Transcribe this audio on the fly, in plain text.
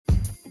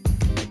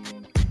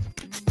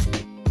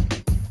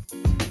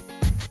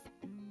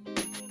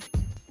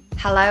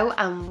Hello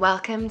and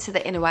welcome to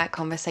the Inner Work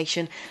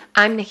Conversation.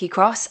 I'm Nikki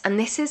Cross and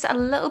this is a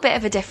little bit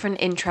of a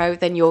different intro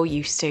than you're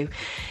used to.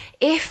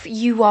 If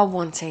you are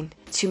wanting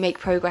to make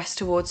progress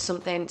towards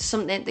something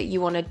that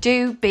you want to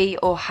do, be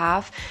or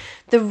have,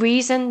 the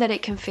reason that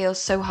it can feel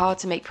so hard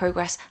to make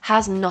progress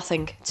has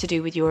nothing to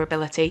do with your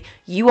ability.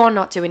 You are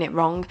not doing it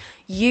wrong.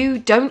 You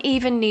don't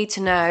even need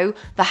to know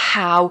the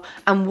how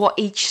and what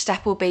each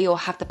step will be or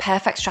have the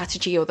perfect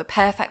strategy or the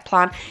perfect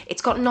plan.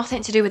 It's got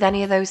nothing to do with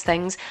any of those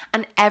things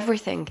and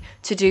everything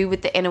to do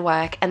with the inner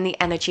work and the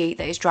energy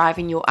that is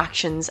driving your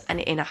actions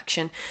and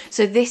inaction.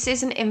 So this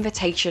is an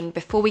invitation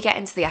before we get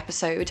into the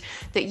episode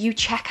that you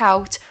check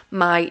out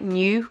my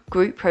new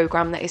group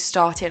program that is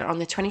starting on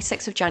the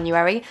 26th of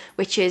January,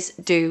 which is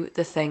Do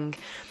the Thing.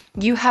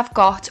 You have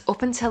got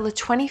up until the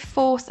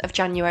 24th of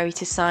January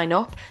to sign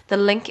up. The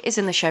link is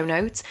in the show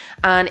notes,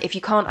 and if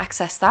you can't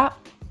access that,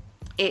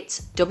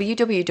 it's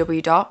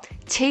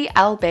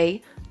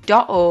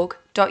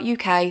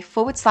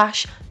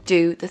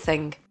www.tlb.org.uk/do the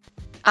thing.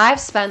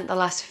 I've spent the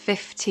last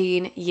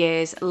 15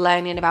 years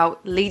learning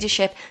about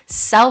leadership,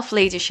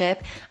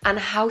 self-leadership, and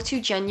how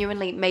to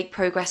genuinely make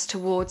progress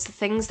towards the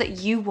things that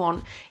you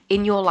want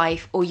in your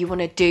life or you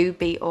want to do,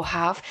 be, or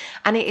have.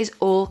 And it is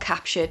all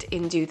captured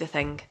in Do the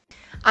Thing.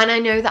 And I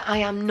know that I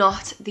am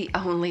not the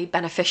only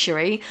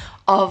beneficiary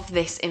of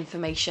this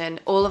information.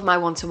 All of my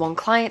one-to-one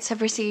clients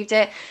have received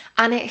it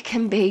and it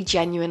can be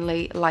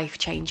genuinely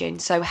life-changing.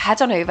 So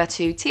head on over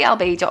to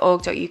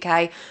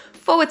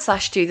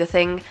tlb.org.uk/do the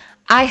thing.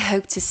 I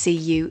hope to see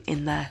you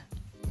in there.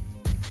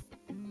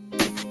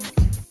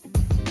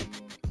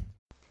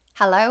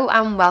 Hello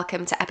and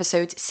welcome to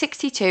episode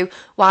 62,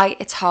 Why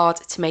It's Hard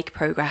to Make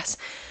Progress.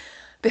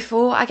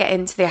 Before I get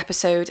into the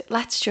episode,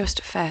 let's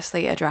just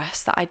firstly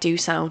address that I do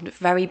sound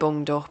very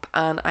bunged up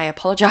and I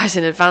apologise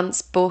in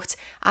advance, but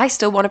I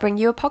still want to bring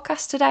you a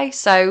podcast today.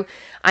 So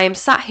I am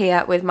sat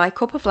here with my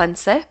cup of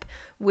Lensip,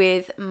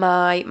 with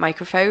my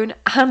microphone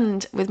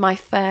and with my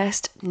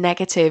first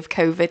negative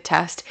COVID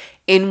test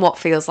in what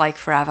feels like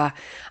forever.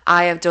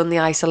 I have done the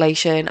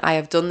isolation, I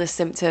have done the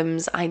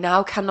symptoms, I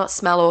now cannot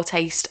smell or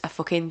taste a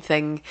fucking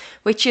thing,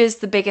 which is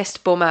the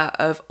biggest bummer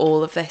of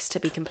all of this, to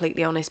be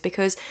completely honest,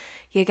 because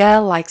your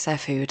girl likes her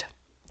food.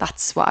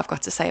 That's what I've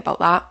got to say about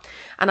that.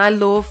 And I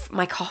love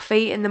my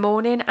coffee in the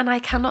morning and I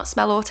cannot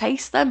smell or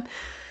taste them.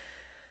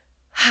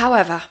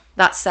 However,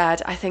 that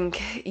said, I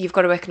think you've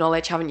got to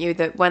acknowledge, haven't you,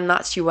 that when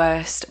that's your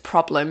worst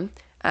problem,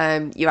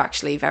 you're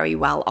actually very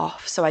well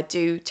off. So I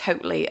do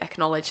totally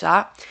acknowledge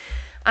that.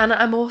 And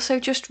I'm also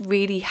just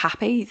really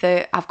happy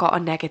that I've got a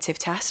negative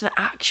test, an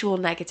actual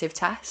negative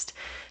test.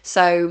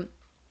 So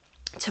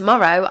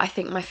tomorrow, I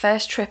think my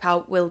first trip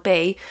out will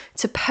be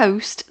to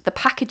post the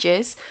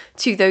packages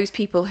to those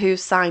people who've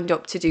signed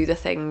up to Do the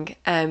Thing.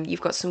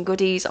 You've got some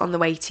goodies on the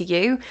way to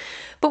you.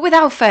 But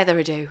without further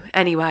ado,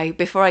 anyway,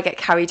 before I get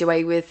carried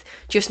away with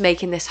just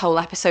making this whole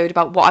episode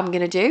about what I'm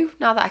going to do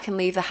now that I can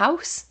leave the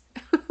house,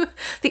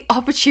 the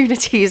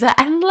opportunities are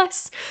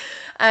endless.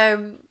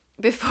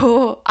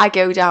 Before I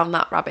go down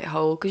that rabbit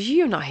hole, because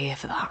you're not here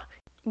for that.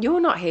 You're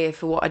not here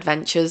for what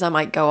adventures I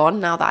might go on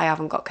now that I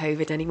haven't got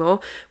COVID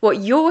anymore.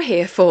 What you're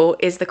here for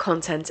is the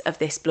content of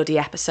this bloody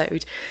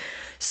episode.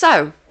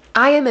 So,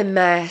 I am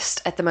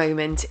immersed at the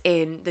moment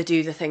in the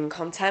Do the Thing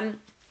content.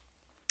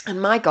 And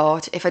my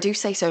God, if I do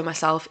say so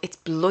myself, it's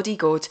bloody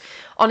good.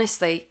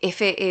 Honestly, if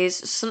it is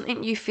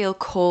something you feel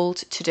called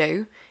to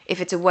do,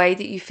 if it's a way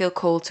that you feel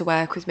called to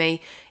work with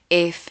me,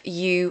 if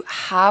you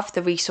have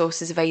the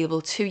resources available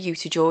to you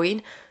to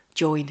join.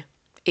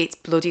 It's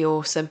bloody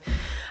awesome.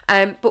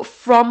 But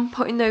from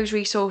putting those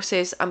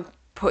resources and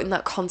putting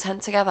that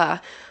content together,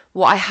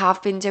 what I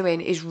have been doing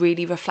is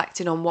really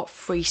reflecting on what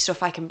free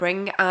stuff I can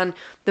bring. And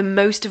the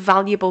most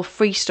valuable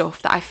free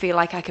stuff that I feel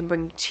like I can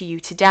bring to you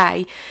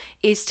today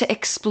is to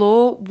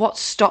explore what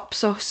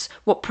stops us,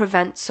 what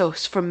prevents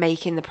us from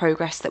making the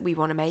progress that we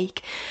want to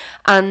make.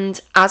 And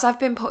as I've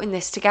been putting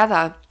this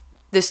together,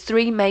 there's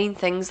three main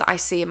things that I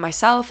see in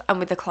myself and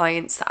with the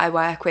clients that I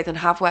work with and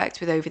have worked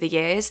with over the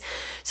years.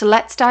 So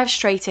let's dive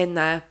straight in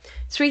there.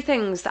 Three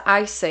things that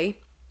I see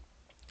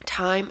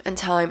time and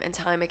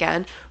time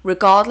again,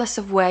 regardless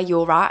of where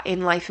you're at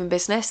in life and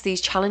business,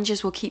 these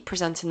challenges will keep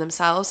presenting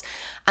themselves.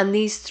 And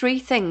these three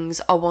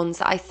things are ones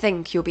that I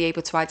think you'll be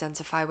able to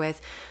identify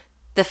with.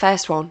 The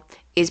first one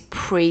is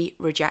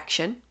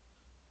pre-rejection.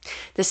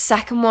 The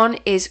second one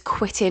is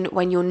quitting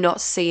when you're not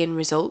seeing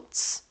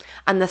results.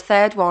 And the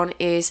third one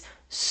is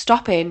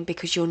stopping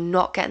because you're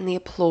not getting the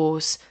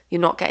applause, you're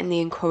not getting the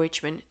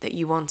encouragement that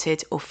you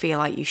wanted or feel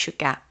like you should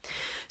get.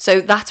 So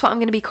that's what I'm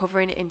going to be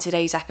covering in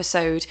today's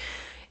episode.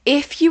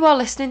 If you are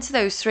listening to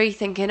those three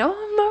thinking, oh,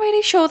 I'm not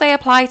really sure they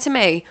apply to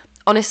me,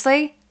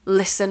 honestly,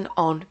 listen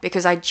on,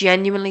 because I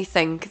genuinely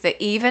think that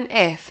even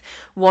if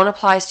one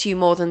applies to you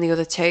more than the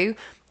other two,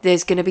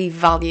 there's going to be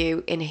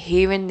value in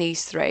hearing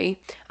these three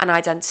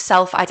and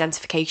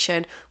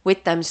self-identification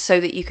with them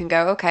so that you can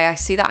go, okay, I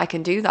see that I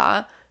can do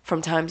that from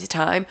time to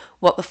time.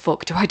 What the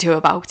fuck do I do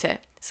about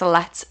it? So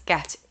let's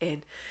get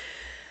in.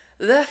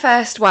 The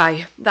first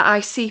way that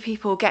I see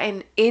people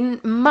getting in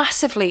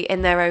massively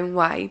in their own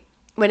way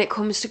when it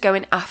comes to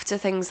going after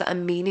things that are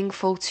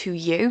meaningful to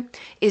you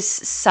is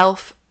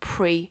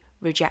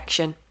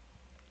self-pre-rejection.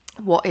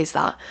 What is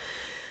that?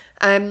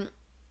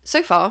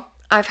 So far,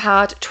 I've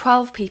had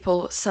 12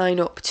 people sign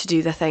up to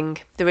do the thing.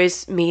 There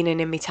is meaning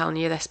in me telling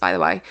you this, by the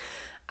way.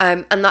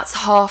 And that's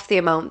half the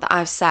amount that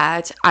I've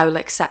said I will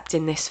accept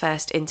in this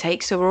first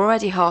intake. So we're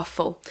already half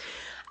full.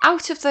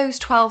 Out of those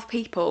 12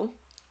 people,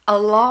 a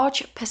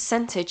large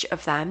percentage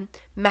of them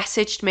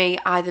messaged me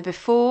either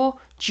before,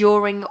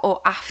 during,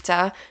 or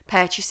after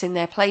purchasing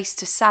their place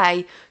to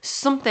say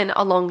something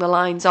along the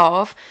lines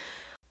of,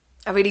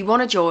 I really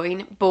want to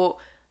join, but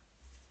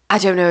I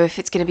don't know if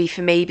it's going to be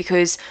for me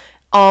because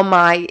are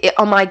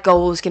my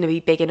goals going to be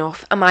big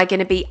enough? Am I going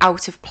to be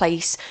out of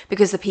place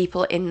because the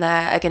people in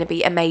there are going to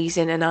be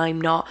amazing and I'm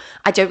not?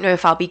 I don't know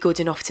if I'll be good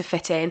enough to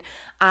fit in.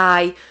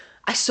 I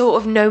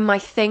sort of know my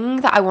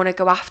thing that I want to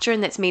go after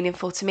and that's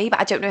meaningful to me, but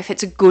I don't know if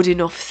it's a good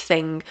enough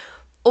thing.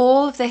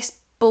 All of this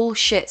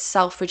bullshit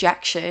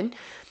self-rejection,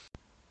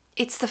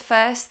 it's the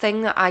first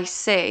thing that I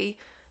see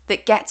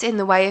that gets in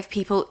the way of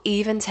people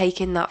even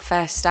taking that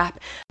first step.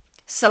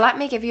 So let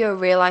me give you a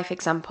real life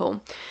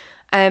example.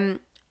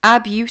 Our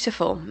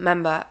beautiful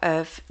member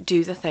of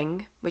Do The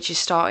Thing, which is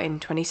starting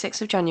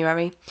 26th of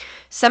January,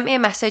 sent me a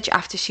message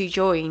after she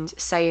joined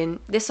saying,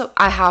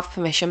 I have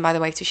permission, by the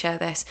way, to share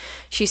this.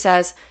 She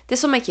says,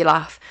 "This will make you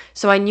laugh.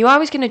 So I knew I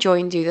was going to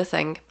join Do The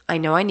Thing. I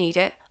know I need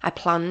it. I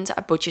planned,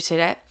 I budgeted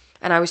it,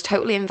 and I was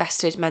totally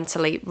invested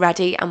mentally,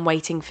 ready and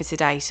waiting for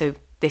today." So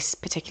this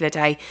particular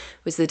day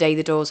was the day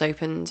the doors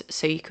opened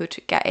so you could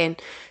get in.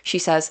 She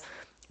says,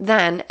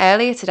 "Then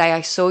earlier today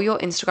I saw your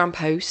Instagram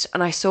post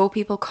and I saw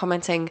people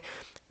commenting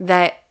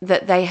that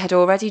they had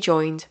already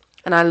joined,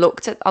 and I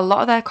looked at a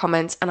lot of their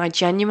comments and I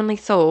genuinely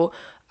thought,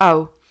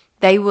 oh,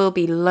 they will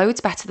be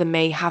loads better than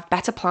me, have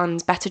better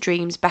plans, better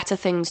dreams, better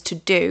things to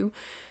do,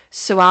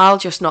 so I'll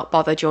just not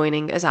bother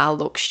joining as I'll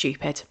look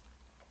stupid."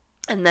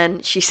 And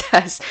then she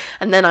says,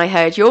 "And then I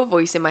heard your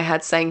voice in my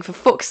head saying, for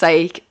fuck's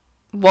sake,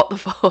 what the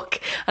fuck?"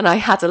 And I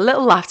had a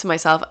little laugh to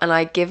myself and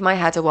I give my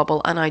head a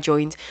wobble and I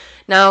joined.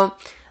 Now,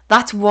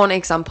 that's one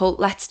example.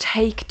 Let's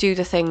take Do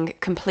The Thing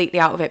completely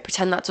out of it.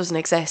 Pretend that doesn't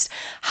exist.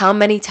 How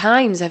many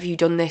times have you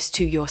done this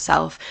to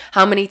yourself?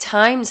 How many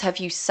times have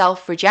you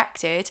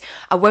self-rejected?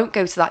 I won't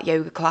go to that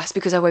yoga class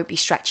because I won't be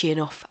stretchy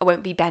enough. I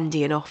won't be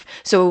bendy enough.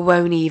 So I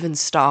won't even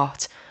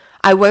start.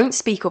 I won't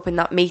speak up in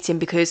that meeting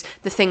because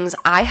the things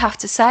I have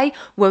to say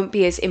won't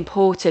be as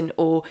important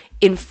or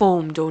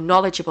informed or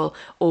knowledgeable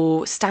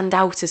or stand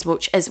out as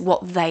much as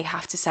what they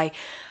have to say.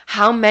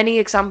 How many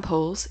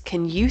examples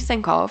can you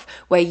think of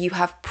where you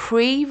have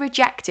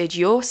pre-rejected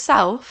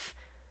yourself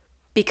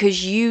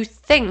because you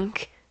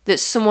think that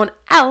someone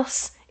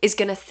else is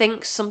going to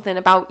think something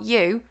about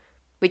you,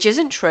 which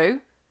isn't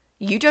true?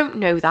 You don't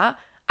know that,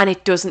 and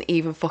it doesn't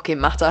even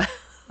fucking matter.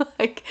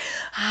 Like,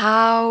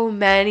 how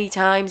many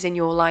times in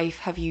your life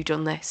have you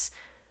done this?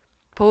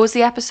 Pause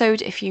the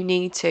episode if you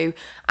need to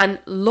and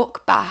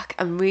look back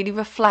and really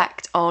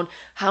reflect on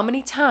how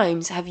many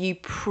times have you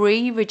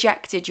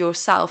pre-rejected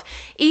yourself,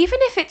 even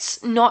if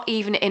it's not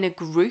even in a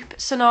group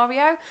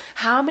scenario.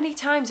 How many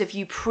times have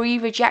you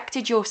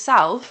pre-rejected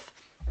yourself,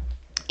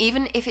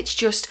 even if it's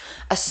just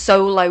a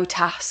solo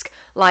task,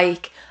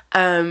 like,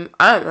 I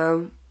don't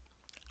know,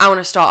 I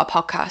want to start a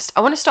podcast,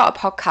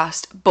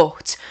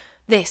 but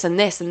this and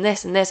this and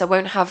this and this, I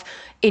won't have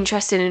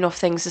interesting enough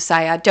things to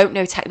say. I don't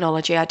know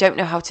technology. I don't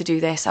know how to do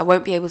this. I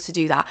won't be able to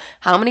do that.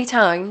 How many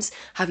times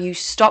have you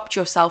stopped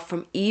yourself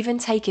from even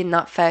taking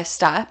that first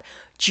step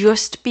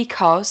just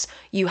because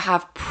you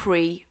have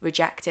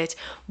pre-rejected?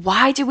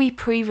 Why do we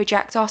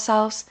pre-reject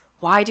ourselves?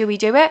 Why do we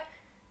do it?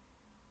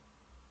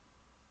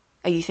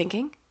 Are you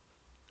thinking?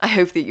 I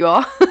hope that you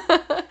are.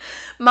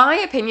 My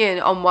opinion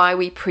on why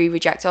we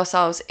pre-reject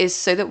ourselves is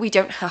so that we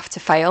don't have to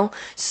fail,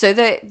 so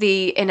that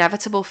the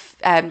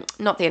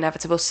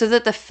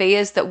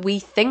fears that we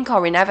think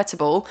are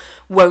inevitable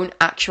won't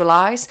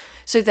actualize.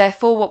 So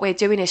therefore, what we're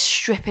doing is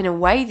stripping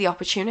away the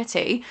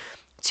opportunity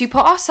to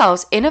put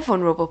ourselves in a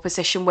vulnerable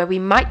position where we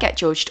might get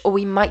judged or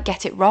we might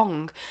get it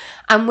wrong.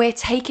 And we're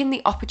taking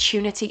the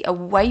opportunity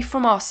away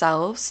from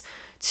ourselves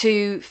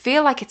to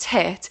feel like a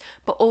tit,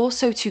 but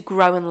also to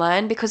grow and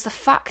learn, because the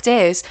fact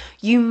is,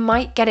 you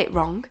might get it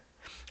wrong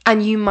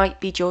and you might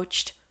be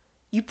judged.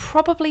 You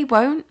probably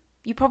won't.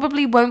 You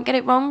probably won't get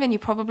it wrong and you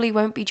probably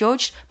won't be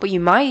judged, but you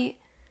might.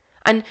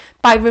 And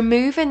by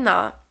removing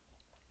that,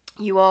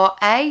 you are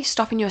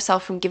stopping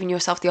yourself from giving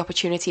yourself the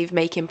opportunity of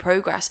making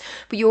progress,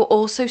 but you're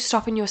also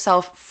stopping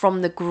yourself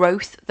from the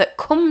growth that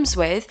comes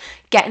with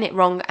getting it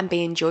wrong and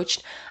being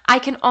judged. I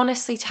can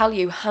honestly tell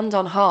you, hand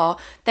on heart,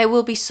 there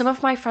will be some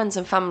of my friends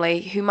and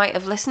family who might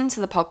have listened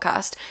to the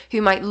podcast,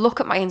 who might look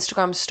at my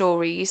Instagram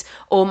stories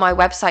or my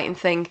website and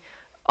think,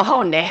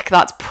 "Oh, Nick,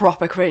 that's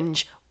proper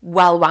cringe.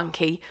 Well,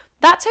 wanky."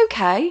 That's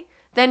okay.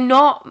 They're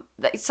not,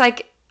 it's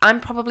like, I'm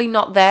probably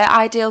not their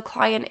ideal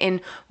client in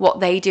what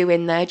they do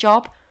in their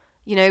job.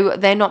 You know,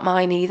 they're not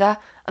mine either.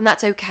 And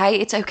that's okay.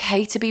 It's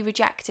okay to be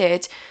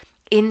rejected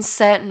in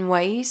certain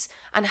ways,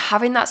 and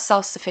having that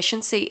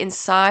self-sufficiency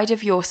inside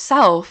of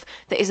yourself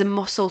that is a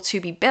muscle to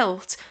be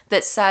built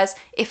that says,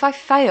 if I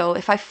fail,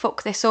 if I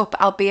fuck this up,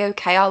 I'll be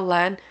okay, I'll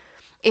learn.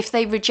 If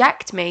they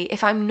reject me,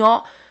 if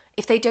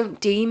they don't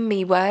deem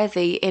me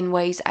worthy in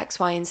ways X,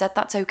 Y, and Z,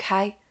 that's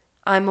okay.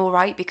 I'm all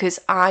right because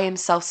I am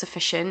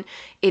self-sufficient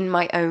in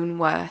my own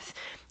worth.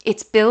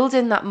 It's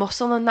building that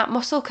muscle, and that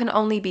muscle can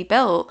only be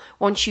built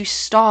once you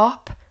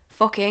stop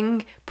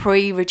fucking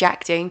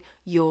pre-rejecting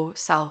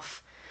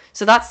yourself.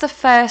 So that's the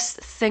first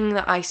thing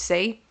that I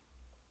see.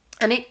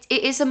 And it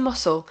is a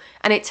muscle,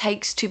 and it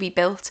takes to be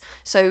built.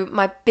 So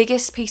my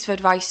biggest piece of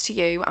advice to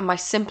you, and my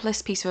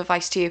simplest piece of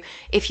advice to you,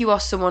 if you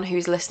are someone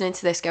who's listening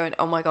to this going,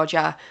 oh my God,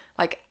 yeah,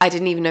 like I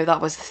didn't even know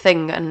that was a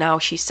thing, and now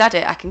she said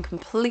it, I can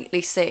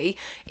completely see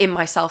in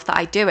myself that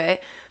I do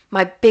it.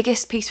 My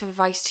biggest piece of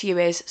advice to you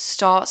is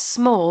start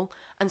small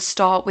and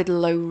start with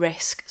low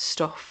risk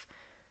stuff.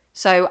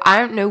 So I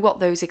don't know what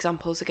those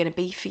examples are going to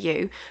be for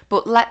you,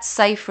 but let's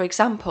say, for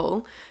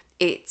example,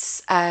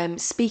 it's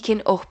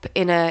speaking up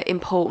in an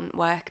important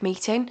work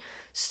meeting.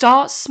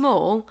 Start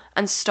small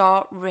and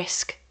start the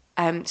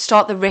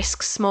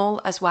risk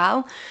small as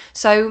well.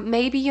 So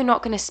maybe you're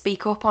not going to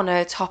speak up on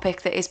a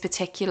topic that is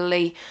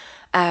particularly,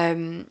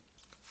 there's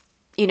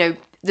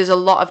a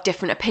lot of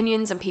different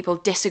opinions and people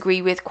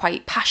disagree with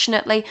quite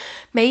passionately.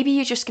 Maybe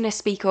you're just going to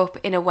speak up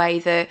in a way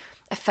that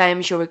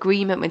affirms your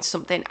agreement with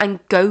something and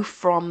go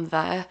from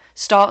there.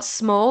 Start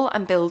small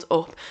and build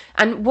up.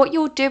 And what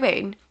you're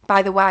doing,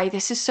 by the way,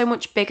 this is so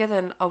much bigger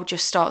than, oh,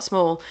 just start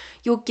small.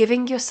 You're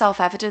giving yourself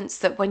evidence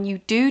that when you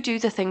do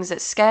the things that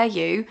scare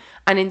you,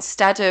 and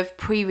instead of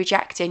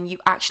pre-rejecting, you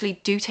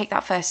actually do take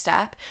that first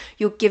step,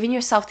 you're giving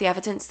yourself the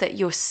evidence that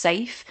you're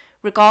safe,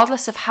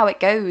 regardless of how it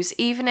goes.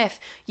 Even if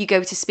you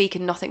go to speak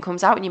and nothing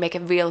comes out and you make a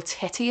real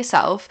tit of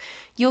yourself,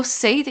 you'll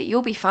see that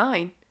you'll be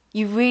fine.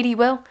 You really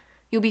will.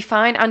 You'll be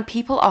fine, and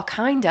people are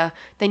kinder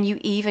than you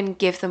even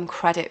give them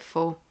credit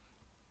for,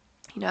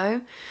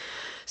 So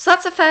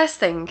that's the first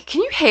thing.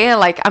 Can you hear,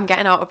 I'm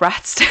getting out of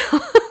breath still?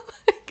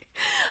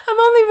 I'm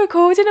only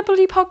recording a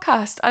bloody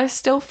podcast. I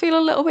still feel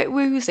a little bit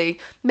woozy.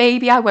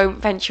 Maybe I won't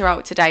venture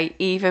out today,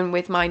 even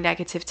with my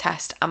negative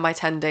test and my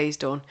 10 days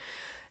done.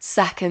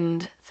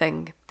 Second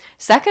thing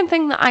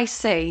that I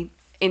see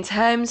in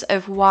terms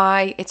of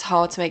why it's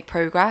hard to make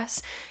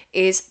progress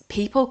is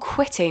people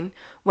quitting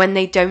when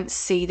they don't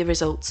see the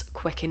results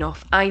quick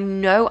enough. I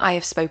know I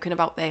have spoken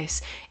about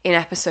this in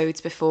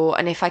episodes before,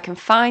 and if I can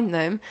find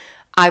them,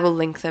 I will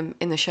link them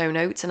in the show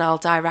notes and I'll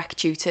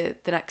direct you to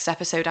the next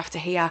episode after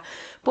here.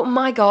 But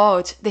my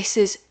God, this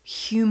is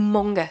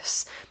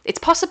humongous. It's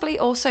possibly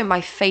also my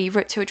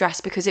favourite to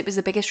address because it was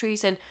the biggest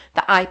reason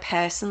that I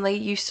personally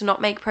used to not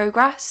make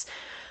progress.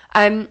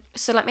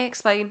 So let me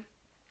explain.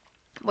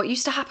 What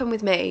used to happen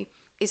with me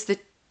is the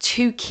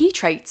two key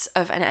traits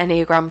of an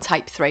Enneagram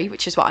Type 3,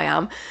 which is what I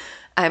am,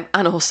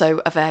 and also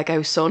a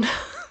Virgo sun,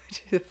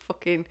 which is a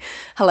fucking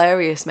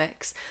hilarious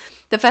mix.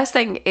 The first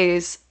thing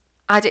is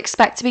I'd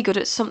expect to be good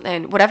at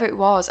something, whatever it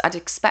was, I'd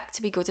expect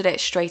to be good at it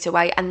straight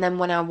away. And then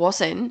when I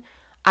wasn't,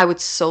 I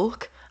would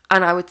sulk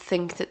and I would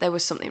think that there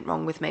was something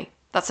wrong with me.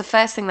 That's the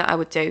first thing that I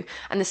would do.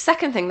 And the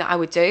second thing that I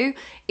would do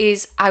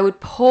is I would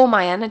pour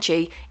my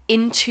energy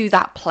into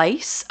that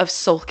place of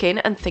sulking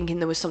and thinking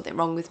there was something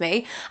wrong with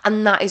me.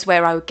 And that is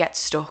where I would get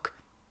stuck.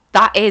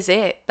 That is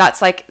it.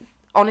 That's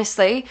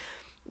honestly,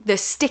 the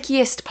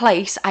stickiest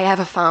place I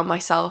ever found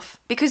myself,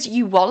 because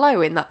you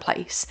wallow in that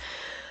place.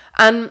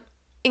 And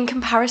in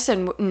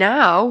comparison,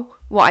 now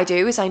what I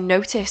do is I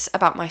notice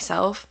about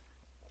myself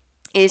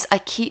is I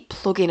keep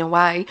plugging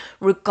away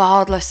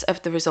regardless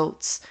of the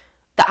results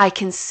that I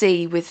can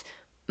see with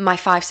my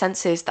five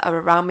senses that are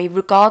around me,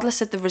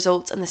 regardless of the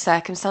results and the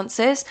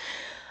circumstances.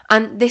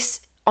 And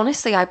this,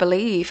 honestly, I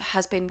believe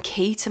has been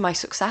key to my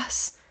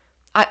success.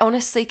 I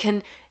honestly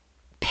can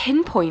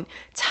pinpoint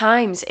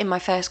times in my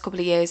first couple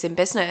of years in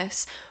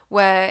business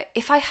where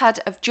if I had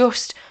have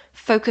just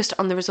focused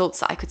on the results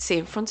that I could see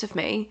in front of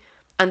me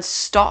and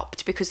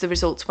stopped because the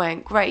results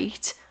weren't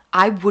great,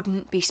 I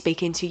wouldn't be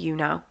speaking to you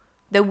now.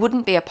 There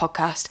wouldn't be a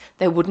podcast.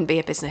 There wouldn't be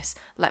a business.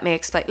 Let me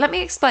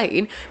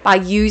explain by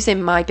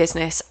using my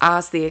business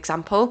as the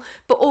example.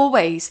 But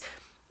always,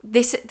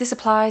 this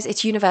applies.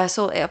 It's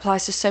universal. It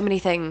applies to so many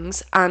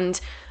things. And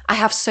I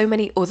have so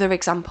many other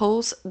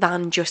examples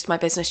than just my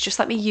business. Just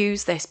let me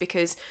use this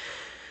because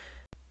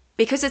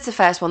it's the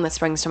first one that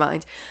springs to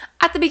mind.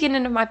 At the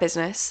beginning of my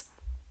business,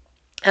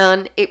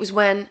 and it was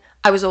when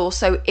I was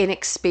also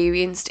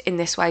inexperienced in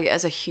this way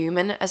as a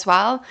human as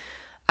well.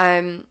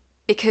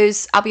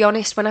 Because I'll be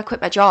honest, when I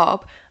quit my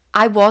job,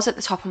 I was at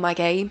the top of my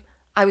game.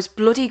 I was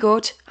bloody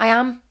good. I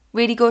am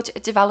really good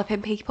at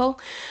developing people.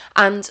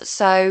 And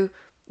so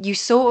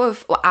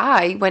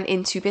I went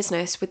into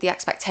business with the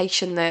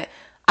expectation that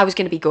I was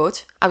going to be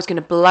good. I was going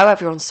to blow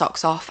everyone's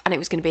socks off and it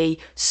was going to be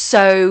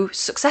so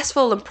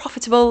successful and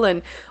profitable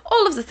and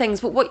all of the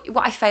things. But what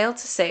I failed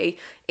to see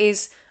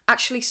is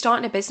actually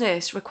starting a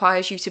business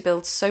requires you to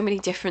build so many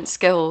different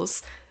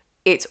skills.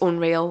 It's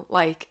unreal.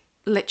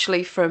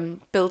 literally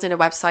from building a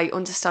website,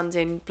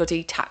 understanding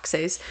bloody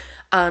taxes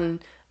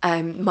and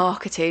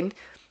marketing,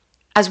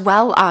 as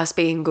well as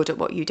being good at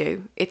what you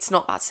do. It's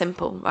not that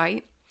simple,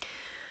 right?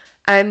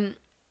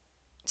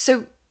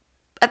 So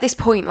at this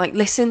point, like,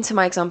 listen to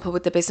my example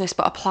with the business,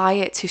 but apply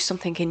it to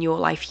something in your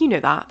life. You know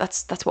that.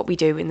 That's what we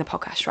do in the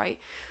podcast, right?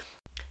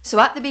 So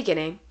at the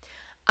beginning,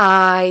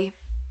 I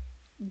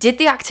did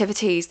the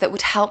activities that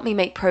would help me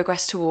make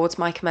progress towards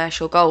my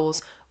commercial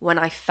goals when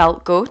I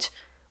felt good,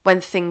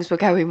 when things were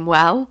going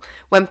well,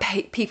 when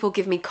people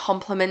give me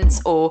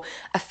compliments or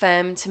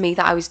affirm to me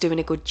that I was doing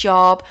a good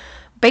job.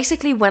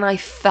 Basically, when I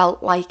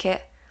felt like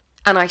it.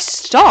 And I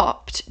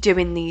stopped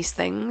doing these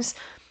things.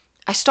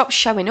 I stopped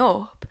showing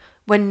up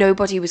when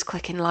nobody was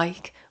clicking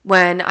like,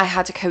 when I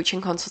had a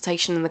coaching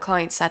consultation and the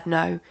client said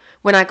no,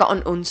 when I got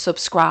an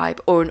unsubscribe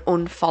or an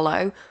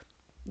unfollow,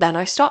 then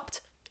I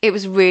stopped. It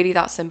was really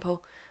that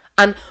simple.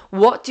 And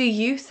what do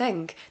you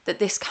think that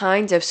this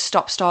kind of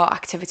stop-start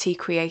activity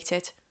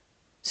created?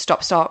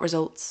 Stop-start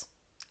results.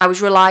 I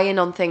was relying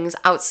on things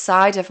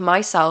outside of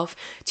myself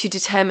to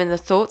determine the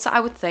thoughts that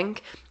I would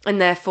think, and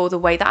therefore the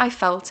way that I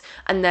felt,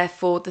 and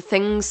therefore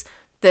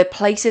the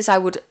places I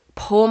would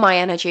pour my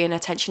energy and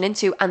attention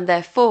into, and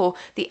therefore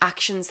the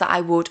actions that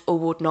I would or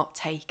would not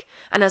take.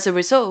 And as a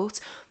result,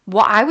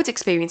 what I would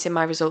experience in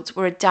my results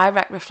were a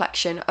direct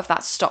reflection of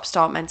that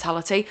stop-start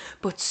mentality,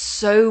 but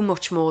so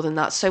much more than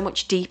that, so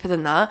much deeper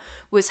than that,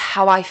 was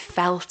how I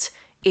felt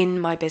in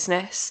my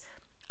business.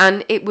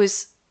 And it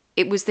was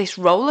this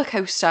roller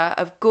coaster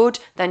of good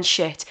then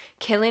shit,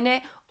 killing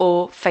it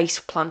or face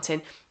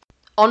planting,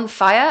 on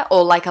fire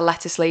or like a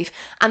lettuce leaf.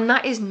 And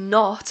that is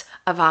not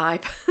a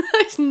vibe.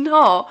 It's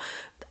not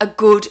a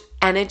good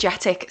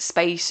energetic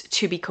space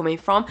to be coming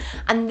from.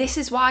 And this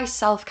is why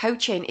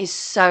self-coaching is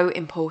so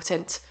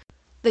important.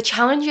 The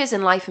challenges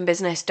in life and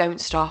business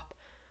don't stop.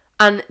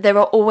 And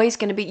you're always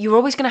going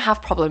to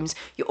have problems.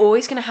 You're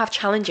always going to have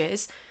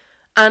challenges.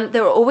 And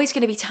there are always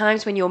going to be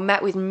times when you're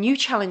met with new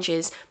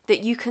challenges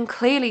that you can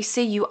clearly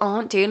see you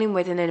aren't dealing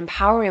with in an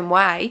empowering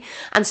way.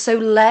 And so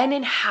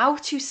learning how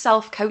to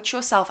self-coach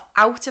yourself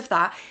out of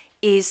that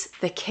is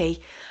the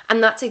key.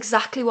 And that's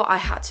exactly what I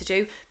had to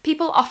do.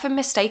 People often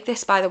mistake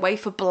this, by the way,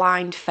 for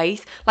blind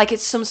faith. Like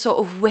it's some sort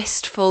of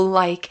wistful,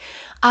 like,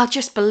 I'll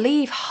just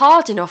believe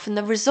hard enough and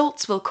the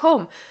results will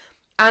come.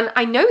 And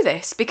I know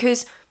this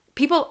because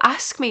people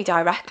ask me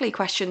directly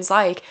questions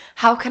like,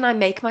 how can I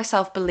make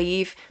myself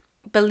believe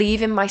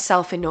in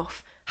myself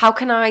enough? How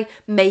can I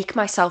make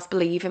myself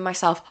believe in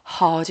myself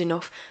hard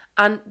enough?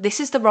 And this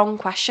is the wrong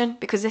question,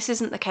 because this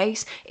isn't the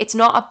case. It's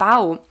not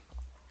about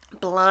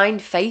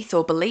blind faith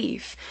or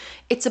belief.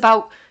 It's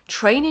about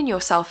training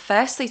yourself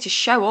firstly to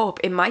show up,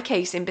 in my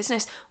case in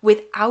business,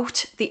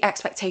 without the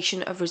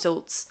expectation of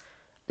results,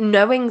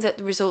 knowing that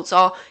the results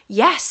are,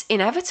 yes,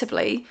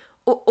 inevitably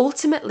or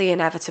ultimately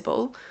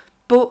inevitable,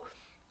 but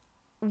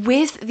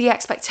with the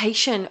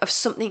expectation of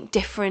something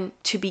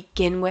different to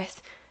begin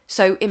with.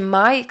 So in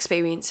my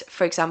experience,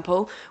 for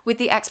example, with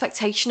the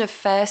expectation of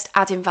first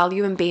adding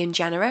value and being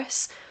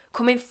generous,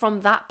 coming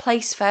from that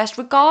place first,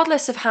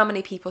 regardless of how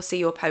many people see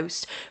your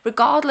post,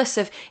 regardless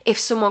of if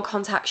someone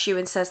contacts you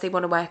and says they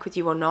want to work with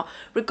you or not,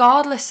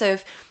 regardless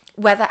of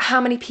whether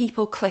how many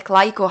people click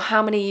like or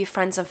how many of your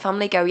friends and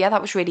family go, yeah,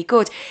 that was really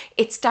good.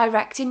 It's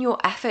directing your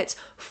efforts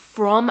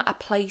from a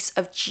place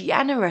of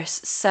generous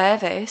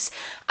service,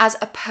 as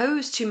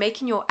opposed to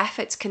making your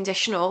efforts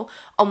conditional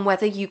on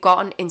whether you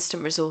got an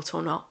instant result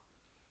or not.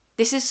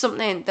 This is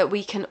something that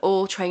we can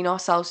all train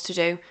ourselves to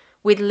do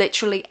with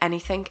literally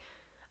anything.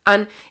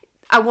 And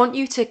I want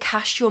you to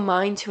cast your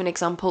mind to an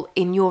example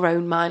in your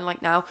own mind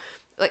like now.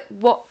 Like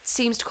what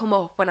seems to come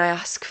up when I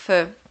ask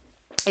for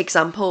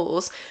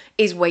examples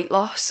is weight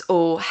loss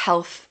or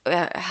health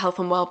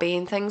and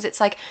well-being things.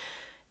 It's like,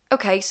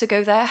 okay, so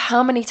go there.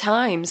 How many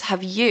times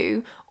have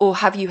you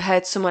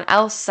heard someone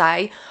else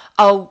say,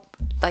 oh,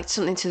 like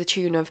something to the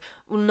tune of,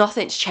 well,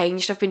 nothing's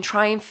changed. I've been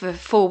trying for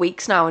 4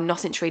 weeks now and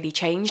nothing's really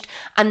changed.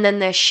 And then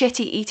their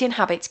shitty eating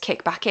habits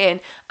kick back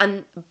in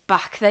and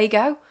back they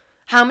go.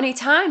 How many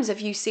times have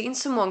you seen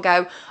someone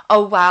go,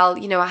 oh, well,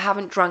 I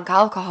haven't drank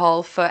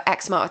alcohol for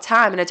X amount of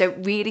time and I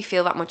don't really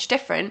feel that much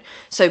different.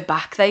 So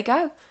back they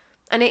go.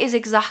 And it is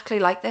exactly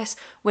like this.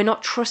 We're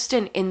not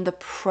trusting in the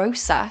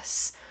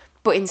process,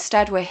 but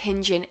instead we're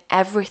hinging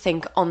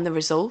everything on the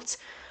result.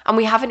 And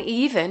we haven't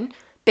even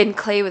been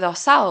clear with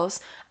ourselves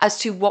as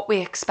to what we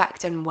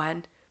expect and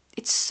when.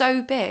 It's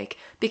so big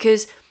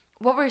because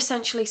what we're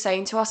essentially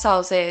saying to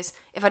ourselves is,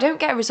 if I don't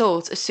get a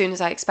result as soon as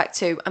I expect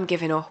to, I'm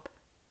giving up.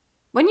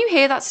 When you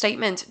hear that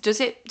statement, does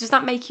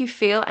that make you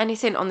feel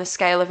anything on the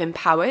scale of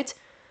empowered?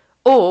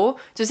 Or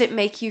does it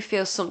make you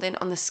feel something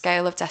on the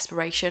scale of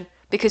desperation?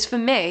 Because for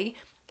me,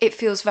 it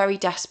feels very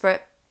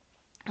desperate.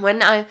 When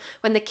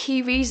the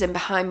key reason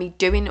behind me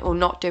doing or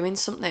not doing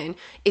something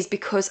is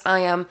because I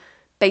am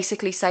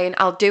basically saying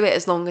I'll do it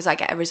as long as I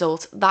get a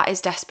result, that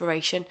is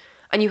desperation.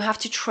 and you have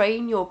to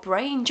train your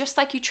brain just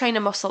like you train a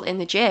muscle in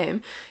the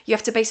gym. You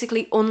have to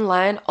basically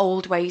unlearn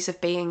old ways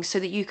of being so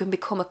that you can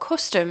become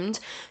accustomed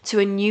to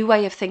a new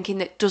way of thinking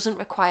that doesn't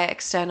require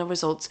external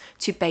results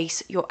to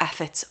base your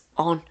efforts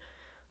on.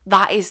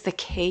 That is the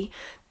key,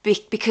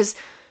 because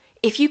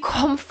if you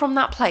come from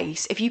that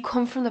place, if you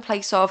come from the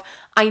place of,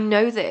 I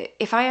know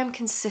that if I am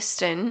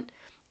consistent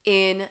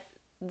in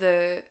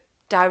the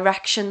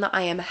direction that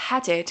I am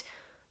headed,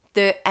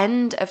 the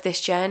end of this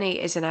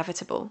journey is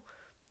inevitable.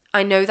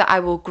 I know that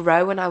I will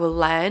grow and I will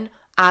learn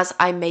as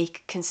I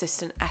make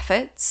consistent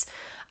efforts.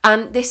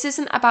 And this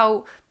isn't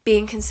about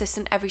being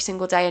consistent every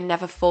single day and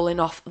never falling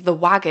off the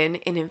wagon,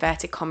 in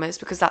inverted commas,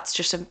 because that's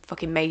just a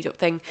fucking made up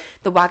thing.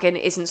 The wagon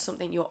isn't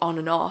something you're on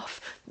and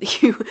off.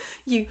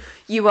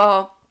 You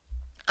are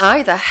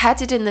either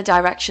headed in the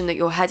direction that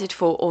you're headed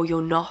for or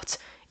you're not.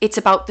 It's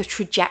about the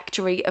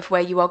trajectory of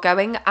where you are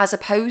going, as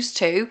opposed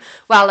to,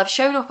 well, I've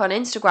shown up on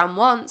Instagram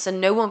once and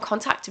no one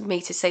contacted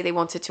me to say they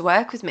wanted to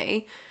work with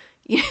me.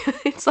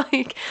 It's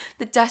like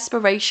the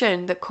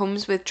desperation that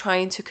comes with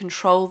trying to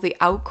control the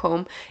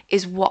outcome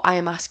is what I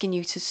am asking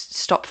you to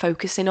stop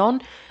focusing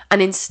on.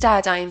 And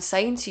instead, I am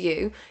saying to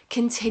you,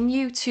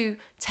 continue to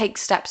take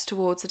steps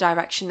towards the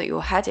direction that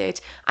you're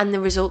headed, and the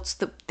results,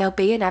 that they'll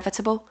be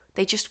inevitable.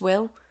 They just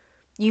will.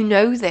 You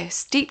know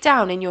this. Deep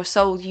down in your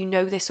soul, you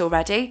know this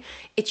already.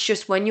 It's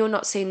just when you're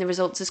not seeing the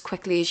results as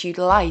quickly as you'd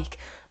like,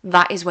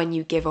 that is when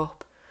you give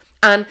up.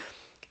 And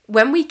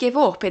when we give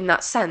up in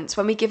that sense,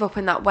 when we give up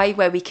in that way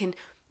where we can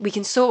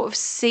sort of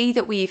see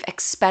that we've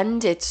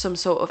expended some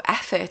sort of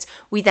effort,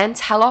 we then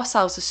tell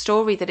ourselves a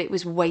story that it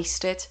was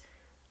wasted.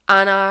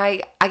 And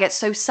I get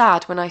so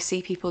sad when I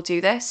see people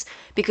do this,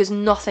 because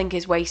nothing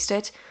is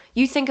wasted.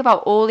 You think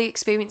about all the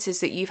experiences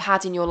that you've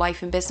had in your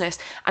life and business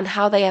and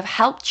how they have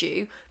helped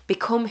you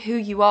become who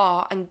you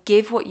are and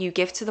give what you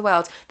give to the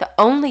world, that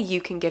only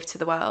you can give to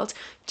the world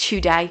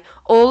today.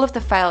 All of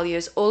the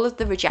failures, all of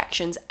the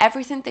rejections,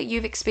 everything that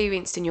you've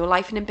experienced in your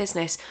life and in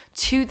business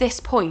to this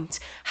point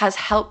has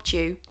helped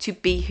you to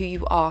be who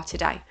you are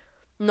today.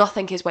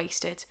 Nothing is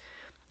wasted.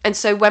 And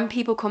so when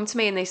people come to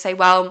me and they say,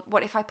 well,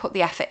 what if I put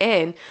the effort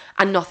in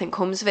and nothing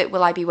comes of it?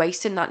 Will I be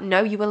wasting that?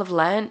 No, you will have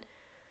learned.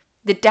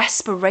 The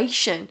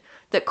desperation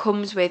that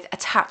comes with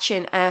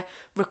attaching a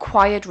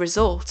required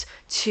result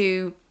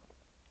to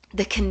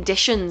the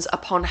conditions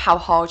upon how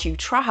hard you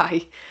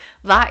try,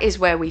 that is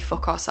where we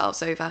fuck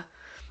ourselves over.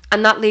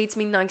 And that leads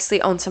me nicely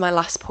onto my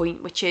last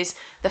point, which is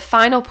the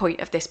final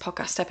point of this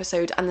podcast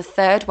episode, and the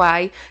third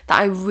way that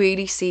I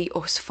really see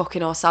us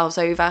fucking ourselves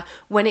over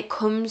when it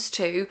comes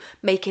to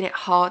making it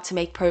hard to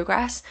make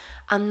progress,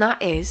 and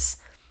that is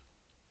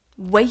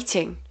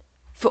waiting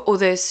for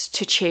others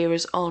to cheer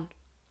us on.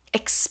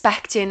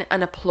 Expecting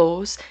an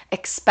applause,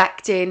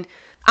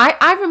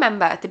 I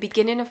remember at the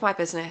beginning of my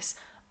business,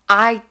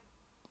 I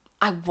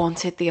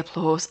wanted the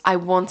applause, I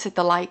wanted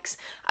the likes,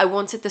 I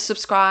wanted the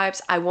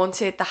subscribes, I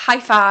wanted the high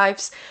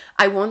fives,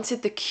 I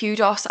wanted the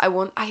kudos,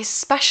 I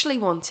especially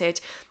wanted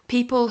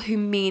people who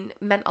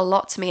meant a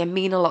lot to me and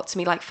mean a lot to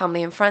me, like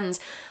family and friends.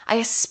 I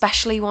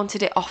especially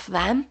wanted it off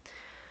them.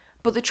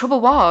 But the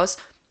trouble was,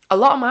 a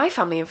lot of my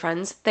family and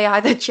friends, they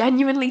either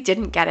genuinely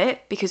didn't get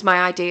it because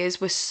my ideas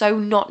were so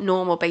not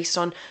normal based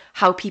on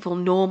how people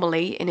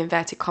normally, in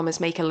inverted commas,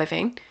 make a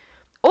living,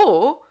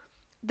 or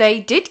they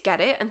did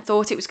get it and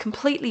thought it was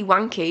completely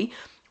wanky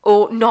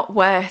or not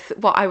worth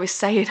what I was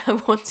saying I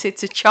wanted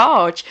to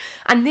charge.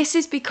 And this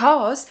is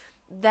because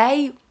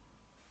they're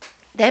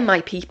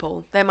my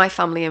people, they're my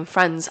family and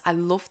friends. I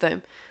love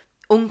them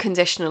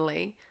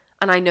unconditionally.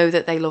 And I know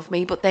that they love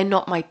me, but they're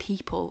not my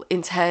people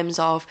in terms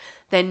of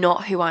they're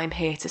not who I'm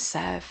here to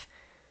serve.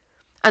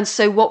 And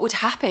so what would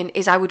happen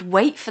is I would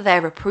wait for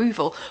their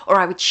approval, or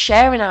I would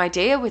share an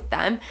idea with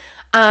them,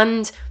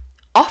 and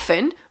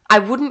often I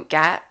wouldn't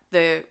get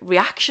the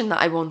reaction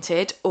that I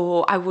wanted,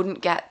 or I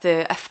wouldn't get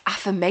the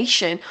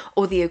affirmation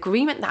or the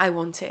agreement that I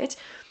wanted.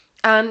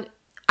 And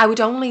I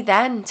would only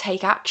then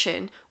take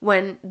action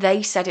when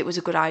they said it was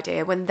a good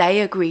idea, when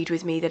they agreed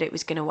with me that it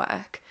was going to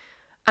work.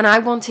 And I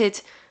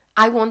wanted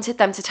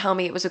them to tell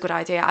me it was a good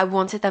idea. I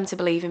wanted them to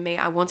believe in me.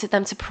 I wanted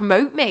them to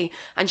promote me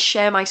and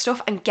share my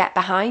stuff and get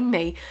behind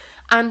me.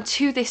 And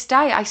to this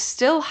day, I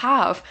still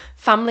have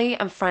family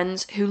and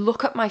friends who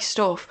look at my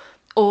stuff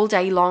all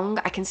day long.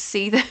 I can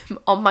see them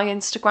on my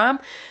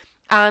Instagram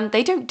and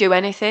they don't do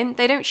anything.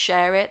 They don't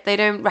share it. They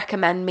don't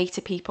recommend me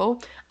to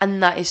people.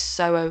 And that is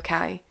so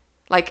okay.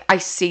 Like, I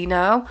see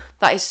now,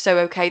 that is so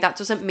okay. That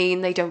doesn't mean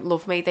they don't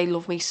love me. They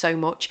love me so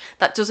much.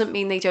 That doesn't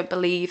mean they don't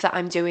believe that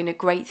I'm doing a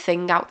great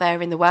thing out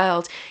there in the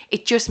world.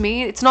 It just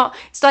means,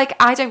 it's like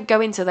I don't go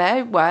into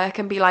their work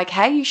and be like,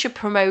 hey, you should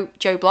promote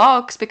Joe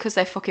Blogs because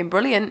they're fucking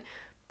brilliant.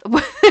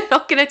 They're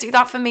not going to do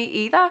that for me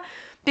either,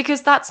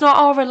 because that's not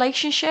our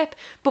relationship.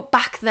 But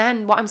back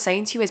then, what I'm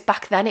saying to you is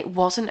back then it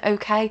wasn't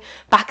okay.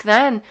 Back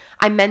then,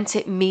 I meant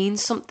it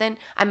means something.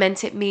 I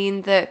meant it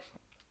mean that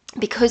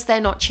because they're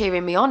not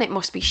cheering me on, it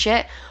must be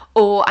shit.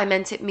 Or I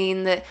meant it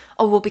mean that,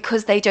 oh, well,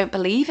 because they don't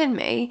believe in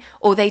me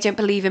or they don't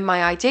believe in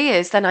my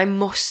ideas, then I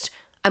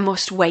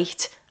must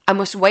wait I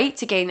must wait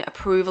to gain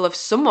approval of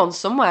someone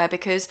somewhere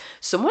because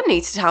someone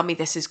needs to tell me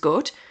this is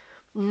good.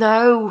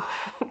 No.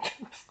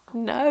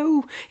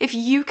 No. If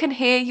you can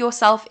hear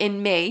yourself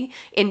in me,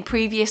 in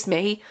previous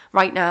me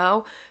right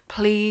now,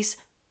 please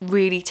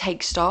really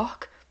take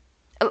stock.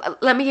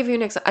 Let me give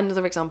you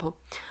another example.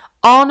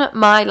 On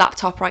my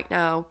laptop right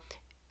now,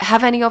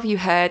 have any of you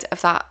heard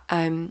of that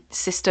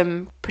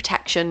system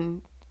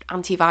protection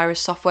antivirus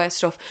software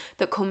stuff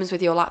that comes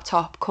with your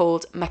laptop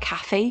called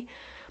McAfee?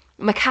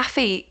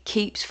 McAfee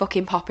keeps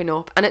fucking popping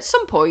up, and at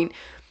some point,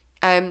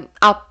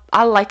 I'll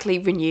likely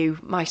renew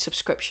my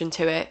subscription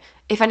to it.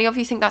 If any of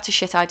you think that's a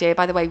shit idea,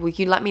 by the way, will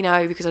you let me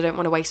know, because I don't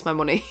want to waste my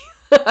money.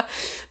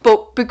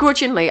 But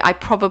begrudgingly, I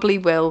probably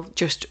will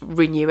just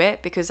renew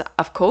it because,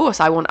 of course,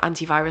 I want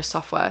antivirus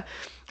software,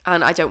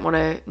 and I don't want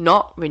to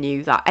not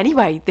renew that.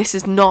 Anyway, this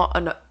is not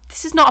a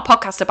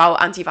podcast about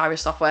antivirus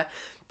software.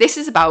 This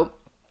is about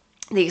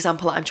the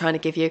example that I'm trying to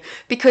give you,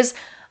 because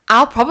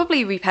I'll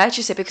probably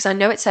repurchase it because I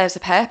know it serves a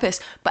purpose,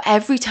 but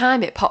every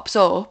time it pops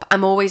up,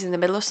 I'm always in the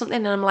middle of something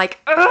and I'm like,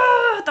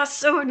 ugh, that's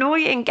so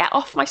annoying, get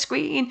off my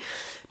screen.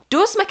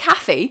 Does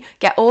McAfee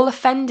get all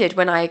offended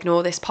when I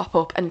ignore this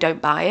pop-up and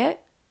don't buy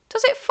it?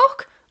 Does it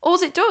fuck?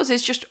 All it does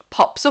is just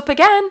pops up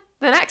again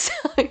the next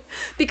time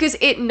because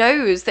it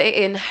knows that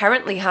it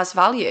inherently has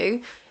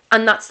value,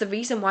 and that's the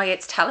reason why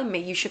it's telling me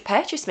you should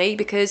purchase me,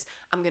 because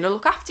I'm going to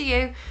look after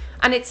you.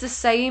 And it's the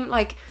same,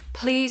 like,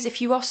 please, if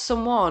you are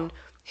someone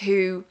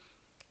who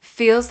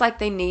feels like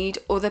they need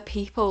other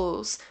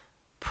people's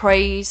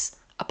praise,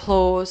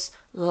 applause,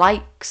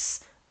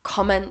 likes,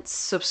 comments,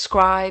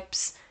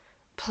 subscribes,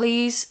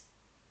 please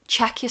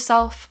check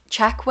yourself,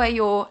 check where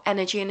your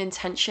energy and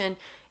intention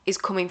is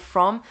coming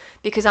from,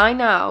 because I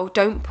now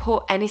don't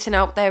put anything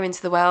out there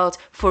into the world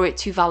for it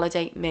to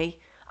validate me.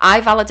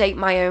 I validate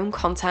my own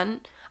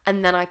content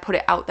and then I put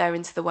it out there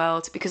into the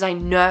world because I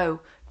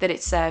know that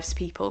it serves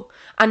people.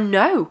 And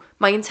no,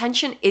 my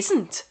intention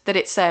isn't that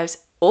it serves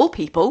all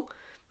people.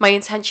 My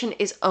intention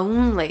is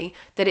only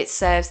that it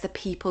serves the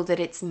people that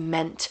it's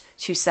meant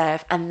to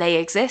serve, and they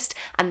exist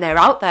and they're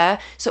out there.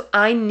 So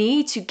I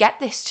need to get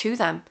this to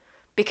them,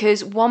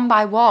 because one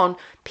by one,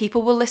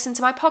 people will listen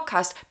to my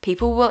podcast,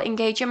 people will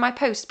engage in my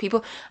posts,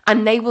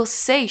 and they will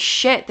say,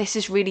 shit, this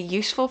is really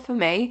useful for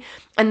me,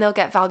 and they'll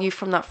get value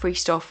from that free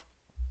stuff.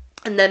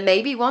 And then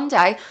maybe one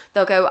day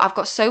they'll go, I've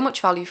got so much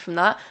value from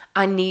that,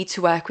 I need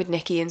to work with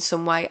Nikki in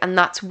some way. And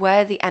that's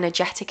where the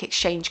energetic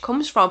exchange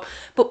comes from.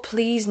 But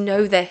please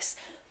know this,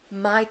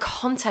 my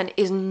content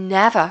is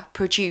never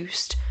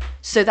produced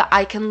so that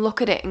I can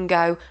look at it and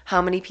go,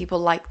 how many people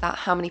like that?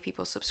 How many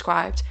people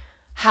subscribed?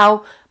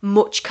 How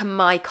much can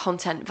my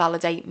content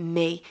validate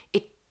me?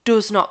 It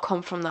does not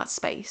come from that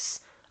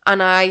space.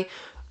 And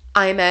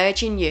I'm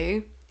urging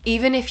you,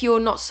 even if you're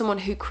not someone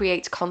who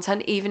creates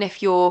content, even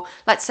if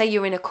let's say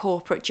you're in a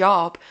corporate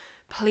job,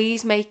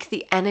 please make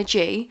the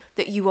energy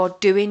that you are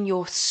doing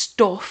your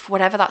stuff,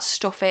 whatever that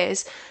stuff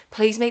is,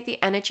 please make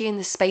the energy and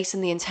the space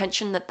and the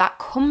intention that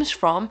comes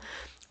from,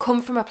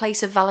 come from a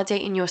place of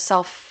validating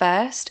yourself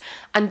first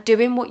and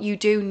doing what you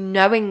do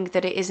knowing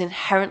that it is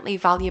inherently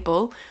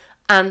valuable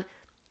and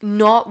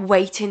not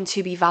waiting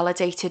to be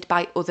validated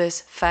by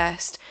others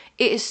first.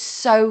 It is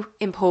so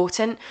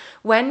important.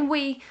 When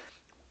we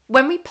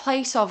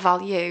place our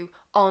value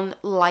on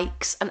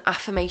likes and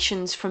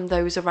affirmations from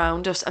those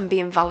around us and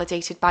being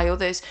validated by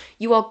others,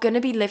 you are going to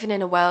be living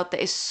in a world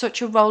that is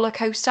such a roller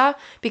coaster,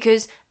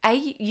 because A,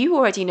 you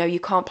already know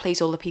you can't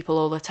please all the people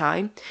all the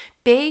time.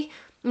 B,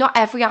 not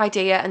every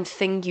idea and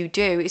thing you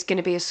do is going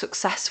to be as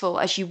successful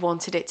as you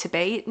wanted it to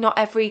be. Not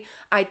every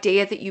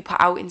idea that you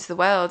put out into the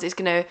world is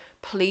going to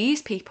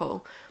please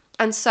people.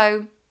 And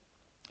so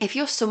if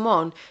you're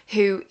someone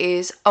who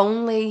is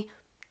only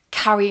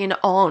carrying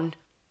on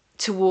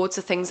towards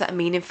the things that are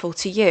meaningful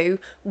to you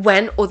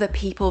when other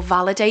people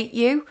validate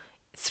you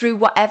through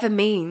whatever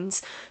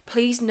means,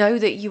 please know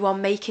that you are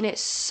making it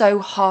so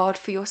hard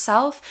for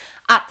yourself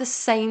at the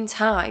same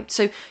time.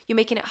 So you're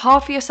making it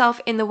hard for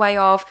yourself in the way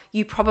of,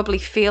 you probably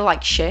feel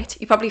like shit.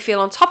 You probably feel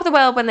on top of the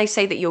world when they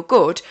say that you're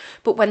good,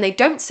 but when they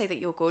don't say that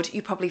you're good,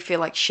 you probably feel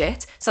like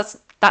shit. So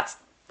that's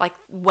like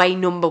way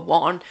number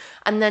one.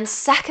 And then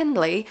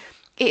secondly,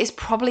 it is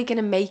probably going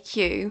to make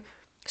you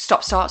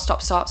stop,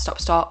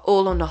 start,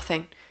 all or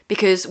nothing.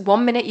 Because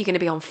one minute you're going to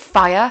be on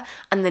fire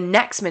and the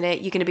next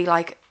minute you're going to be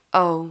like,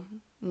 oh,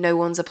 no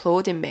one's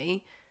applauding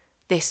me.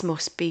 This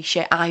must be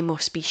shit. I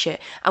must be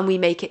shit. And we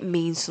make it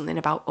mean something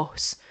about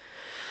us.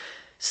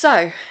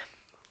 So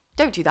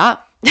don't do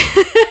that.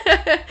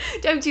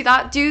 Don't do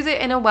that. Do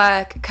the inner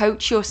work.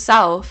 Coach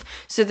yourself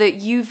so that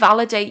you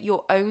validate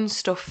your own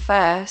stuff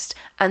first,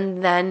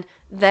 and then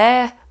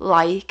their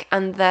like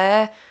and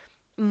their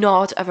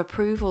nod of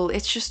approval,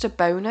 it's just a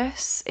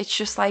bonus. It's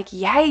just like,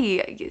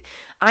 yay,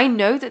 I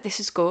know that this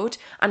is good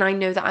and I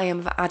know that I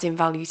am adding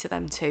value to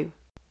them too.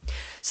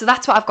 So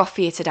that's what I've got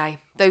for you today,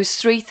 those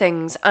 3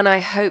 things. And I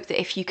hope that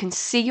if you can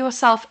see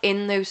yourself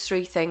in those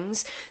 3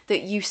 things,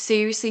 that you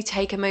seriously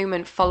take a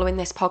moment following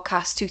this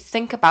podcast to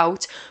think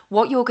about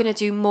what you're going to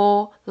do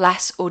more,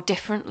 less, or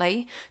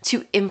differently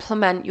to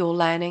implement your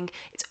learning.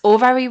 It's all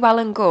very well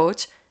and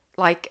good,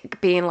 like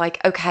being like,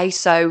 okay,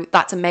 so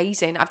that's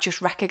amazing. I've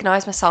just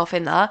recognized myself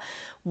in that.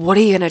 What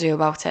are you going to do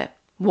about it?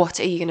 What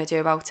are you going to do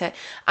about it?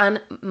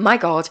 And my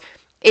God,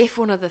 if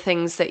one of the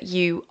things that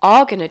you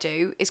are going to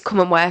do is come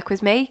and work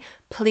with me,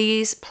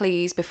 please,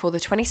 before the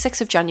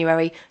 26th of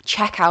January,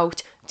 check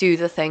out Do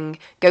The Thing.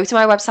 Go to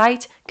my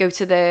website, go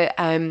to the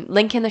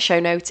link in the show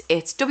notes.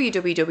 It's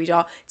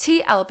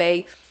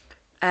www.tlb,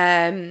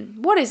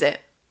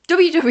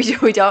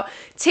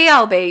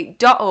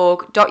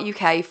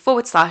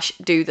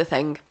 www.tlb.org.uk/Do The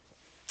Thing.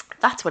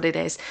 That's what it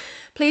is.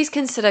 Please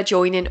consider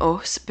joining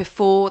us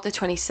before the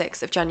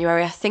 26th of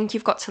January. I think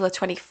you've got till the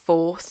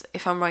 24th,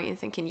 if I'm right in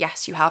thinking.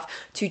 Yes, you have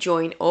to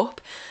join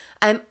up.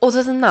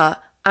 Other than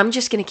that, I'm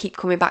just going to keep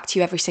coming back to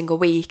you every single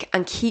week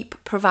and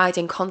keep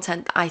providing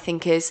content that I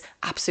think is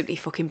absolutely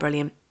fucking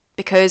brilliant.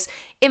 Because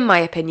in my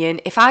opinion,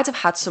 if I'd have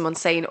had someone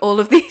saying all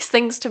of these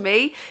things to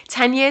me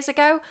 10 years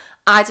ago,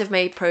 I'd have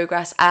made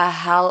progress a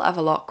hell of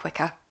a lot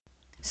quicker.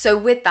 So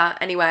with that,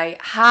 anyway,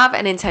 have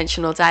an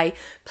intentional day.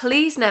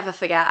 Please never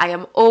forget, I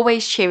am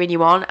always cheering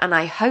you on, and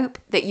I hope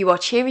that you are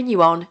cheering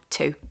you on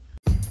too.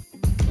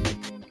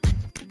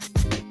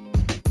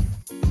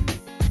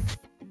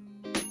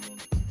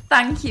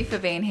 Thank you for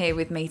being here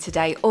with me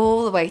today,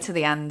 all the way to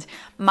the end.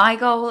 My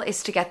goal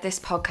is to get this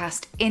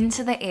podcast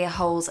into the ear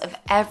holes of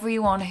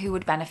everyone who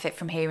would benefit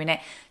from hearing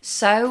it.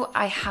 So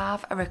I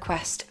have a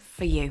request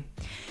for you.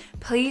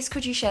 Please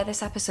could you share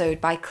this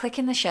episode by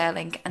clicking the share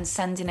link and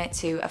sending it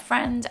to a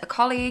friend, a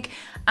colleague,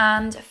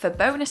 and for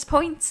bonus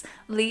points,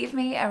 leave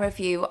me a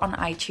review on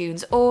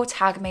iTunes or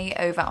tag me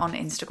over on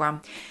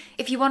Instagram.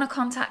 If you want to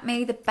contact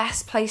me, the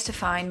best place to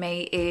find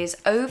me is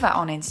over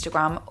on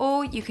Instagram,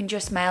 or you can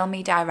just mail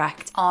me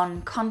direct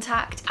on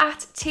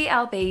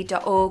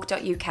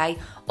contact@tlb.org.uk.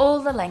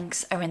 All the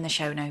links are in the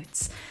show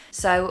notes.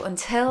 So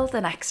until the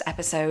next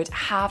episode,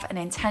 have an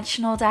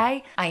intentional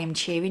day. I am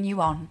cheering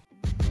you on.